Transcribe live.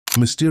A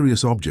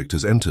mysterious object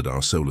has entered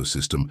our solar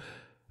system,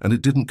 and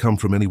it didn't come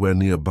from anywhere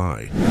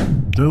nearby.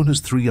 Known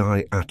as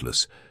Crazyyyy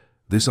Atlas,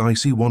 this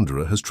icy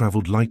wanderer has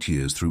traveled light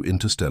years through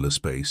interstellar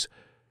space,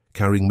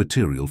 carrying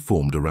material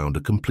formed around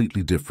a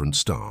completely different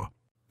star.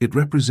 It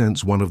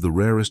represents one of the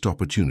rarest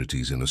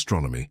opportunities in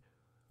astronomy,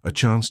 a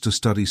chance to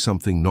study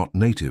something not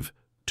native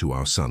to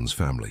our Sun's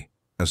family.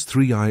 As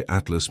Crazyyyy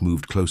Atlas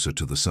moved closer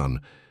to the Sun,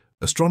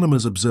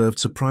 astronomers observed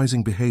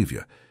surprising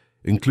behavior,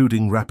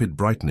 including rapid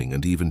brightening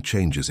and even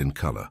changes in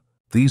color.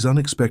 These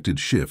unexpected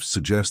shifts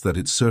suggest that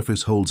its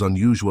surface holds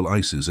unusual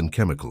ices and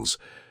chemicals,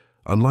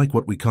 unlike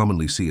what we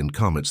commonly see in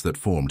comets that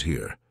formed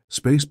here.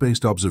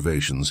 Space-based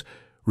observations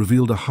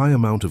revealed a high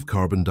amount of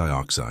carbon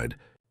dioxide,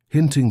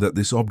 hinting that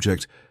this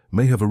object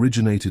may have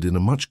originated in a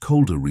much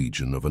colder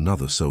region of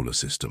another solar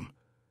system.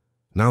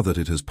 Now that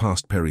it has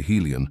passed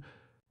perihelion,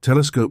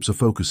 telescopes are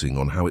focusing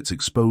on how its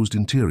exposed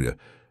interior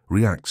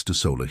reacts to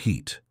solar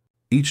heat.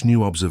 Each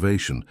new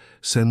observation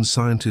sends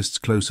scientists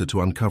closer to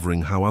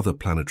uncovering how other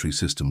planetary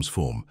systems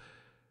form,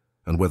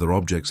 and whether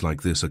objects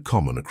like this are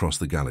common across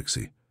the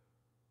galaxy.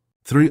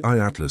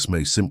 Crazyyyy Atlas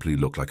may simply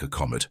look like a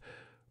comet,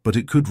 but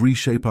it could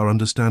reshape our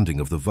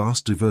understanding of the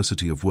vast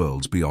diversity of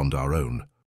worlds beyond our own.